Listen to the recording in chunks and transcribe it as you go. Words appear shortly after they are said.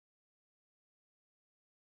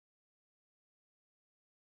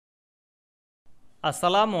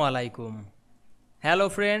Assalamu Walaikum. Hello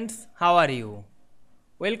friends, how are you?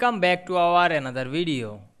 Welcome back to our another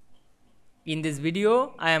video. In this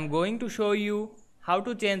video, I am going to show you how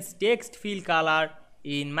to change text fill color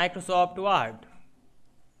in Microsoft Word.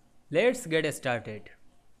 Let's get started.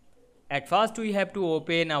 At first we have to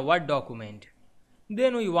open a Word document.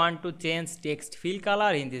 Then we want to change text fill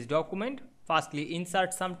color in this document. Firstly,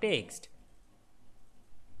 insert some text.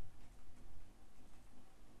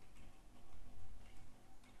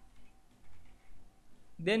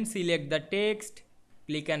 Then select the text,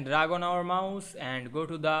 click and drag on our mouse and go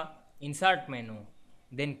to the Insert menu.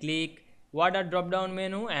 Then click Word Art drop down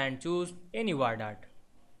menu and choose any word art.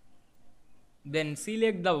 Then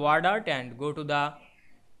select the word art and go to the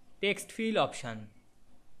text fill option.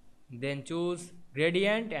 Then choose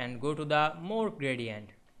gradient and go to the more gradient.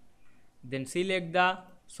 Then select the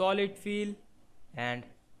solid fill and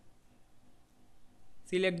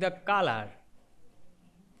select the color.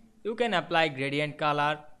 You can apply gradient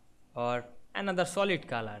color or another solid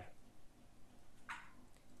color.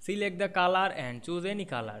 Select the color and choose any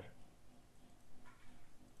color.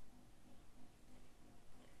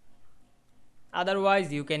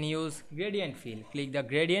 Otherwise, you can use gradient fill. Click the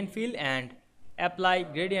gradient fill and apply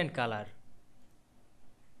gradient color.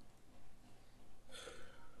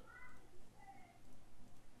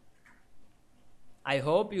 I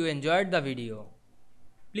hope you enjoyed the video.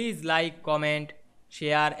 Please like, comment,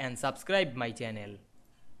 share and subscribe my channel.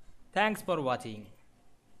 Thanks for watching.